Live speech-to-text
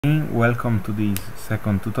Welcome to this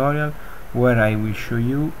second tutorial where I will show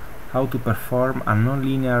you how to perform a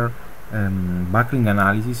nonlinear backlink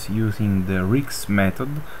analysis using the Ryks method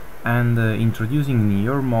and introducing in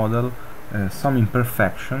your model some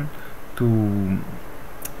imperfection to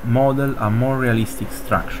model a more realistic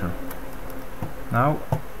structure. Now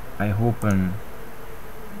I open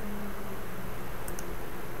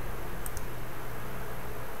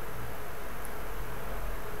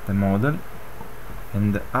the model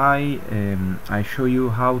and I show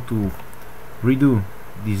you how to redo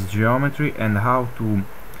this geometry and how to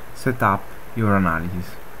set up your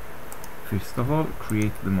analysis. First of all,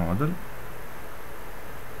 create the model.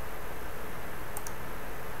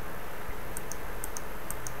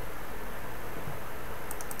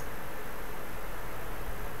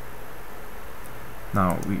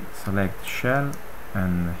 Now we select shell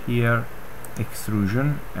and here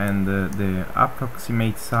extrusion, and the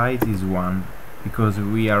approximate size is 1 because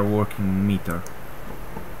we are working meter.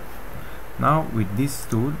 Now with this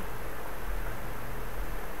tool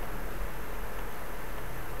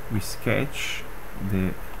we sketch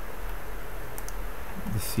the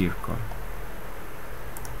circle.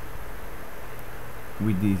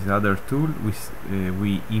 With this other tool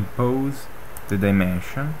we impose the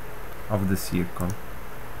dimension of the circle,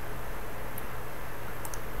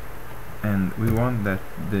 and we want that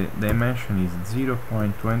the dimension is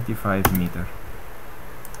 0.25 meter.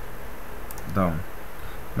 Done.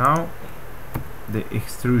 Now the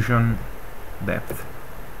extrusion depth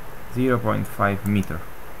 0.5 meter,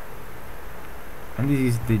 and this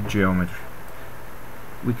is the geometry.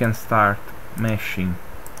 We can start meshing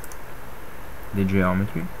the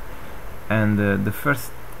geometry, and the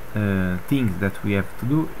first thing that we have to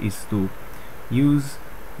do is to use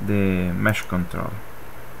the mesh control.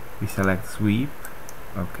 We select sweep,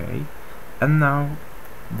 okay, and now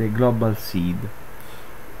the global seed.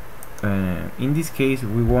 In this case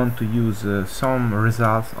we want to use some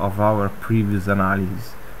results of our previous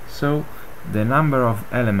analysis, so the number of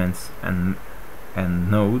elements and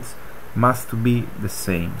nodes must be the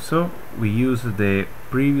same, so we use the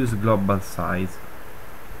previous global size,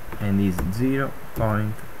 and is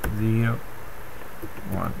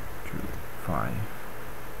 0.0125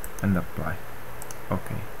 and apply.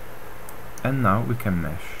 Okay, and now we can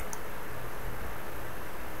mesh.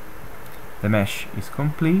 The mesh is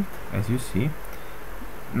complete, as you see.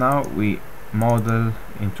 Now we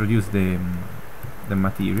introduce the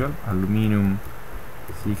material, aluminum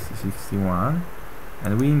 661,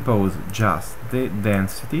 and we impose just the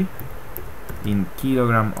density in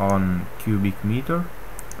kilogram on cubic meter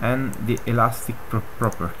and the elastic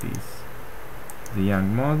properties, the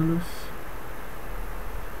Young modulus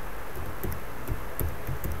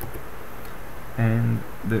and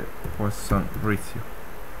the Poisson ratio.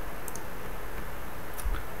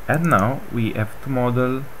 And now we have to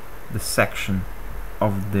model the section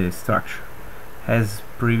of the structure. As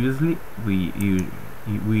previously we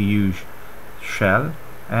use shell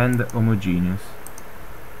and homogeneous,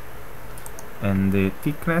 and the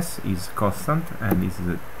thickness is constant and is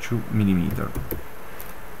 2 millimeter.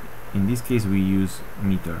 In this case we use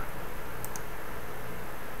meter.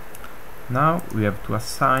 Now we have to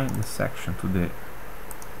assign the section to the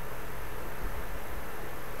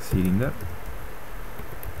cylinder.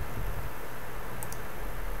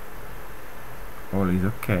 All is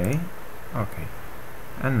okay,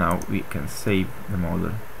 and now we can save the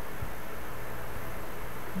model.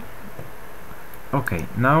 Okay,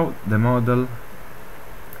 now the model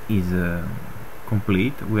is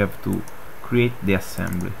complete. We have to create the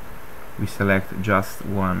assembly. We select just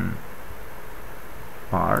one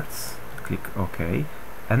parts, click OK,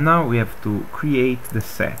 and now we have to create the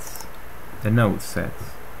sets, the node sets.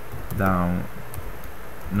 Down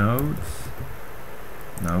nodes,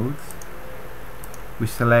 we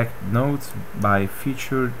select nodes by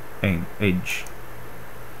featured edge.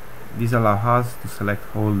 This allows us to select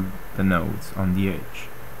all the nodes on the edge,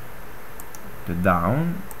 the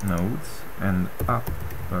down nodes and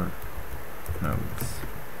upper nodes.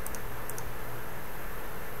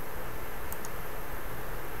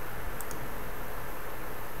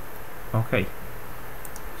 Okay,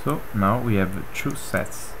 so now we have 2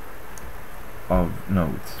 sets of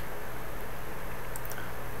nodes.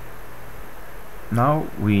 Now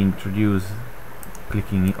we introduce,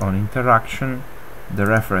 clicking on interaction, the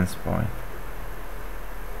reference point.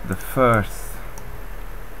 The first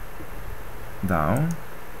down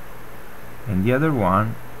and the other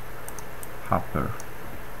one upper.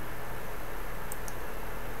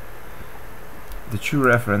 The 2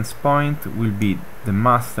 reference points will be the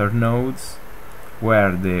master nodes,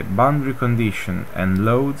 where the boundary condition and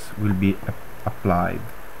loads will be applied.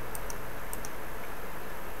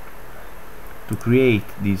 to create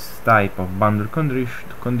this type of boundary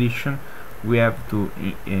condition, we have to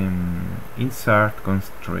insert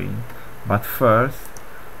constraint. But first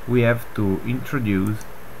we have to introduce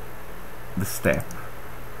the step.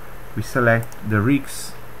 We select the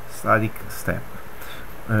Ryks static step.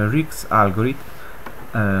 Ryks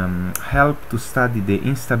algorithm help to study the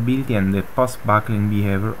instability and the post-buckling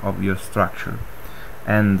behavior of your structure,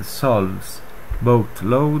 and solves both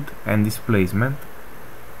load and displacement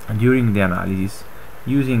during the analysis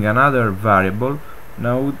using another variable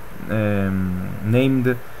node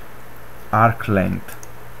named arc length.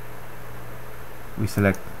 We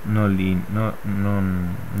select no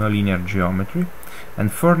linear geometry,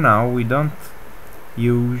 and for now we don't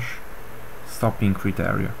use stopping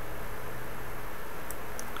criteria.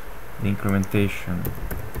 The incrementation,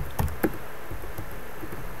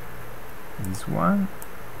 this one,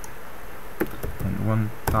 and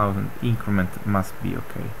 1000 increment must be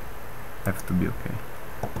okay, have to be okay.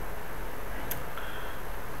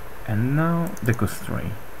 And now the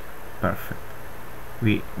constraint, perfect.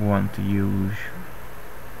 We want to use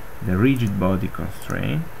the rigid body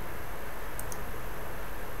constraint.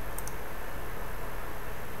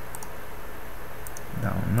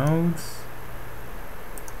 Down nodes,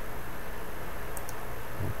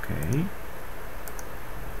 okay,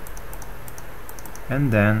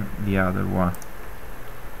 and then the other one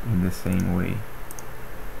in the same way.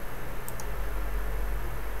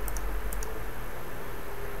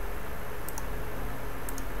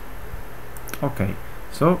 Okay,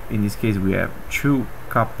 so in this case we have two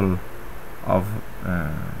couple of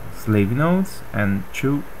slave nodes and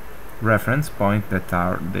two reference points that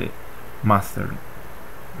are the master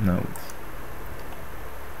nodes.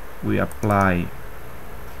 We apply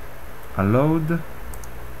a load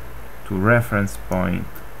to reference point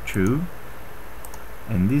 2,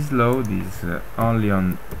 and this load is only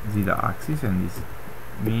on z-axis, and is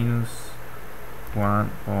minus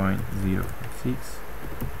 1.06.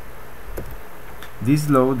 This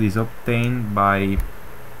load is obtained by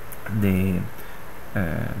the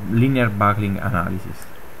linear buckling analysis,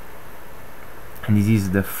 and this is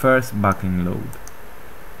the first buckling load.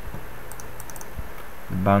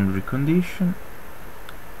 The boundary condition,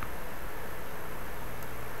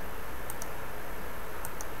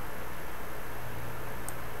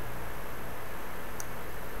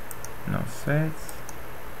 no sets,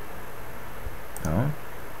 no,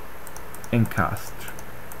 and cast.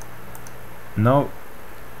 No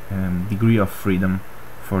degree of freedom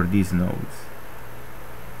for these nodes.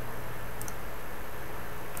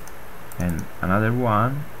 And another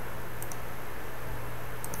one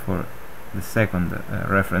for the second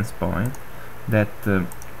reference point that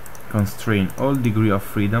constrain all degree of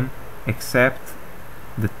freedom except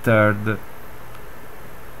the third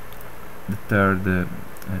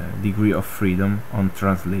degree of freedom on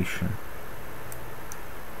translation.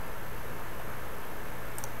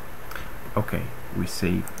 Okay, we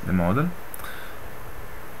save the model,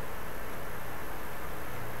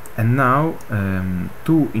 and now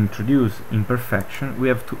to introduce imperfection we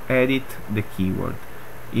have to edit the keyword.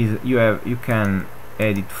 You can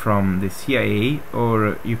edit from the CIA,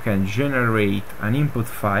 or you can generate an input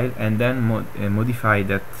file and then modify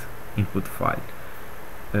that input file.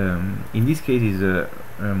 In this case is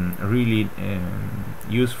really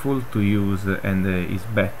useful to use, and is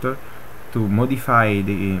better to modify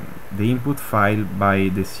the input file by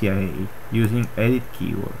the CIA using edit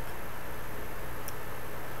keyword.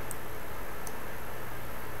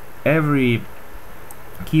 Every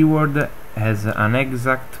keyword has an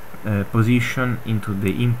exact position into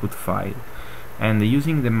the input file, and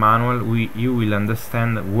using the manual you will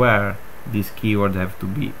understand where this keyword have to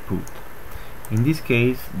be put. In this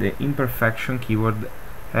case the imperfection keyword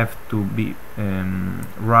have to be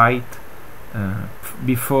right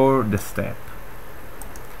before the step.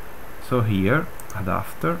 So here add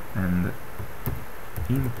after and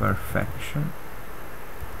imperfection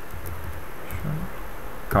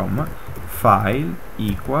comma file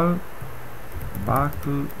equal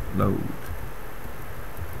buckle load.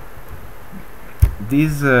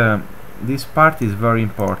 This part is very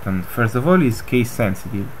important. First of all, is case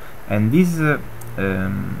sensitive, and these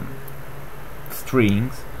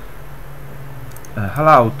strings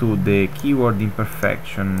allow to the keyword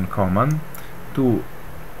imperfection command to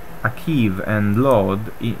archive and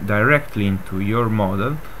load directly into your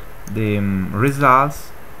model the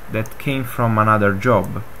results that came from another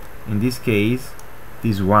job. In this case,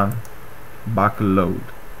 this one, buckle load.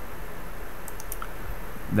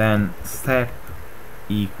 Then step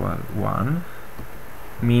equal 1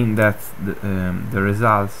 mean that the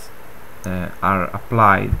results are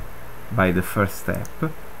applied by the first step,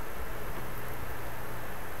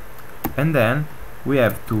 and then we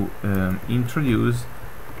have to introduce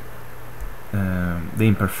the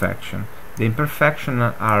imperfection. The imperfection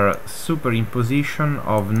are superimposition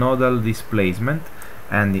of nodal displacement,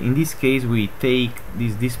 and in this case we take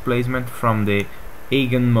this displacement from the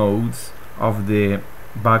eigenmodes of the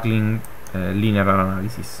buckling linear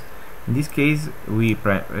analysis. In this case we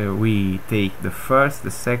take the first,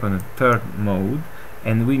 the second and third mode,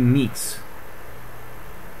 and we mix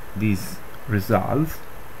these results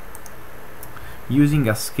using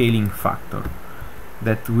a scaling factor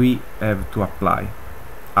that we have to apply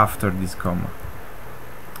after this comma.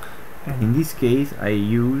 And in this case I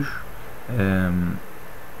use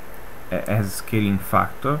as scaling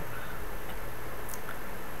factor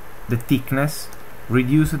the thickness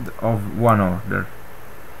reduced of one order.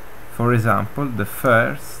 For example, the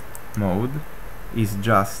first mode is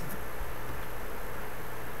just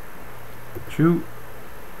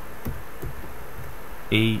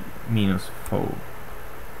 2a-4,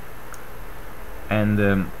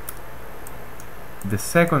 and the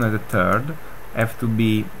second and the third have to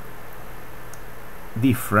be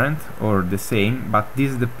different or the same, but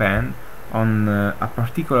this depends on a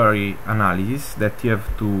particular analysis that you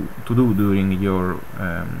have to do during your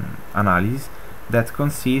analysis, that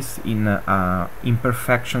consists in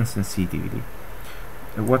imperfection sensitivity.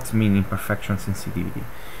 What means imperfection sensitivity?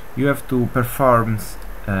 You have to perform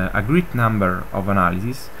a great number of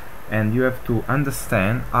analyses, and you have to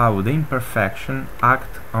understand how the imperfection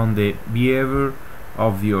act on the behavior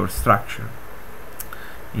of your structure.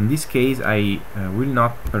 In this case I will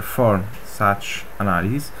not perform such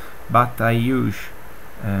analysis, but I use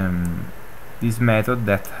this method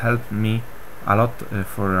that helped me a lot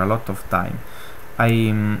for a lot of time. I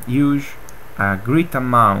use a great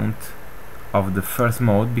amount of the first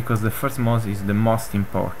mode because the first mode is the most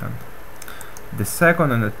important. The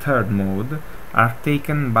second and the third mode are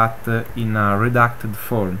taken but in a reduced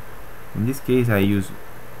form. In this case I use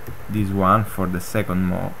this one for the second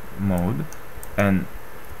mode and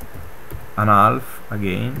an half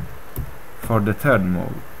again for the third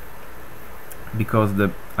mode, because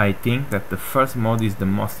I think that the first mode is the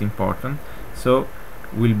most important, so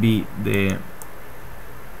will be the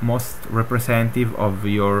most representative of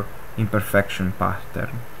your imperfection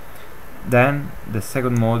pattern. Then the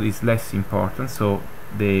second mode is less important, so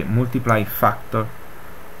the multiply factor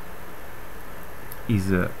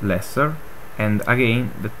is lesser, and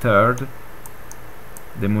again the third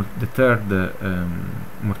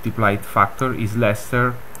multiplied factor is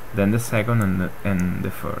lesser than the second and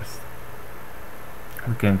the first.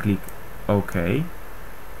 We can click OK.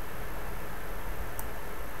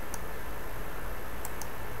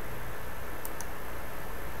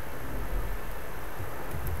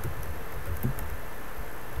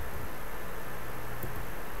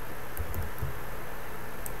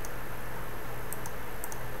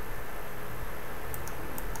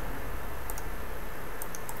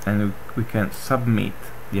 And we can submit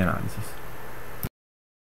the analysis.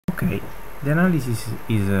 Okay, the analysis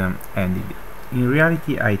is ended. In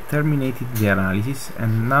reality I terminated the analysis,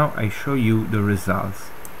 and now I show you the results.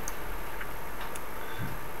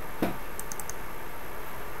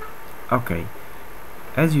 Okay,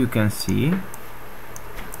 as you can see,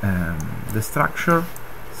 the structure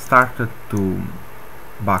started to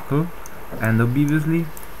buckle, and obviously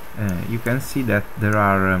you can see that there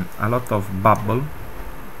are a lot of bubbles,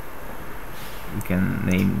 we can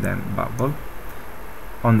name them bubble,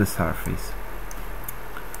 on the surface.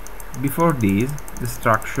 Before this, the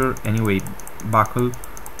structure anyway buckled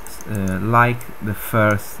like the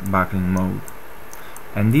first buckling mode,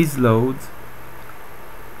 and these loads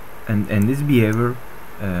and this behavior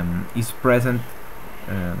is present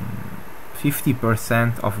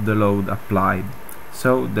 50% of the load applied.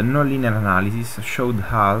 So the nonlinear analysis showed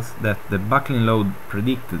us that the buckling load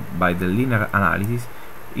predicted by the linear analysis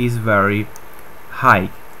is very high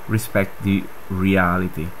respect the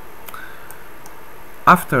reality.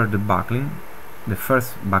 After the buckling, the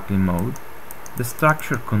first buckling mode, the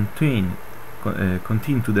structure continued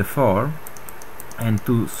to deform and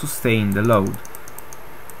to sustain the load,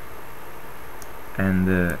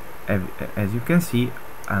 and as you can see,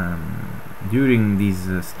 during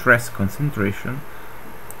this stress concentration,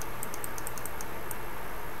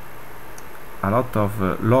 a lot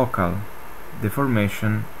of local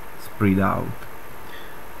deformation spread out.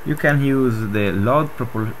 You can use the load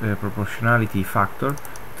proportionality factor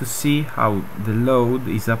to see how the load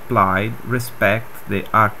is applied respect the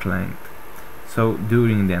arc length. So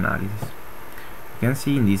during the analysis, you can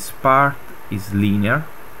see in this part is linear,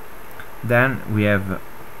 then we have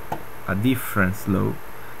a different slope,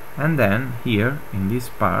 and then here in this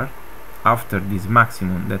part after this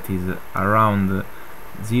maximum, that is around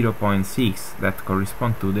 0.6, that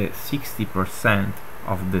correspond to the 60%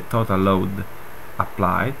 of the total load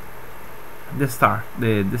applied, the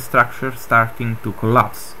structure starting to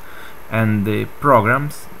collapse, and the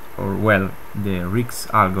programs, or well, the Ryks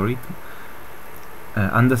algorithm,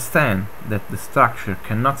 understand that the structure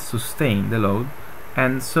cannot sustain the load,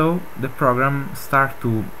 and so the program start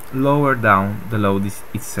to lower down the load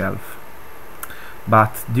itself.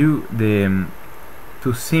 But due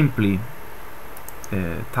to simply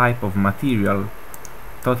type of material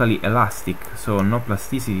totally elastic, so no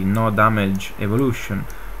plasticity, no damage evolution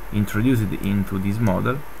introduced into this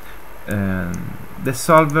model, the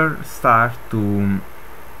solver start to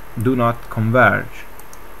do not converge,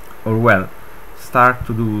 or well, start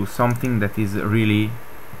to do something that is really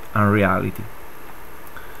unreality.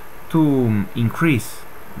 To increase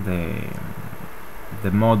the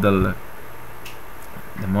model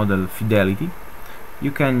fidelity,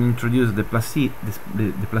 you can introduce the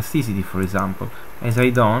plasticity, for example, as I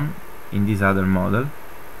done in this other model.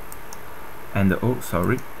 And oh,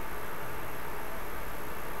 sorry,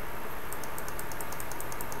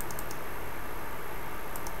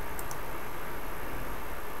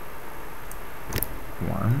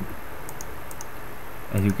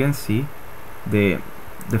 as you can see, the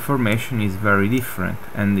deformation is very different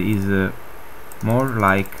and is more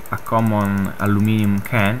like a common aluminum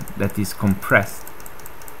can that is compressed.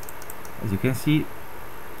 As you can see,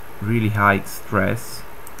 really high stress,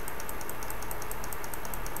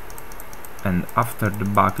 and after the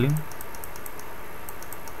buckling,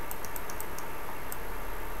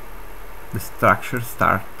 the structure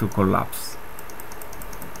starts to collapse.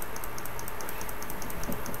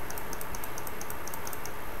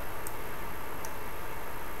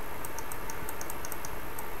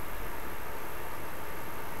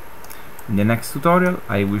 In the next tutorial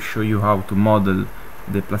I will show you how to model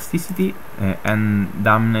the plasticity and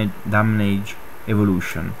damage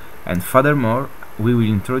evolution, and furthermore we will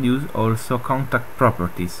introduce also contact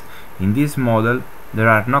properties. In this model there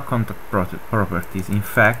are no contact properties. In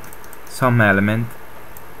fact, some element,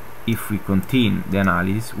 if we continue the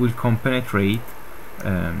analysis, will compenetrate,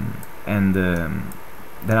 and the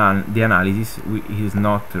analysis is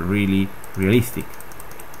not really realistic.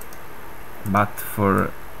 But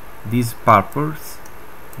for this purpose,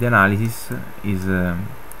 the analysis is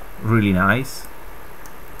really nice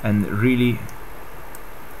and really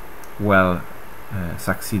well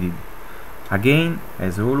succeeded. Again,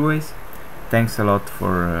 as always, thanks a lot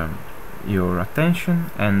for your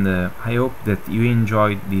attention, and I hope that you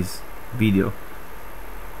enjoyed this video.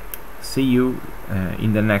 See you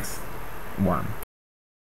in the next one.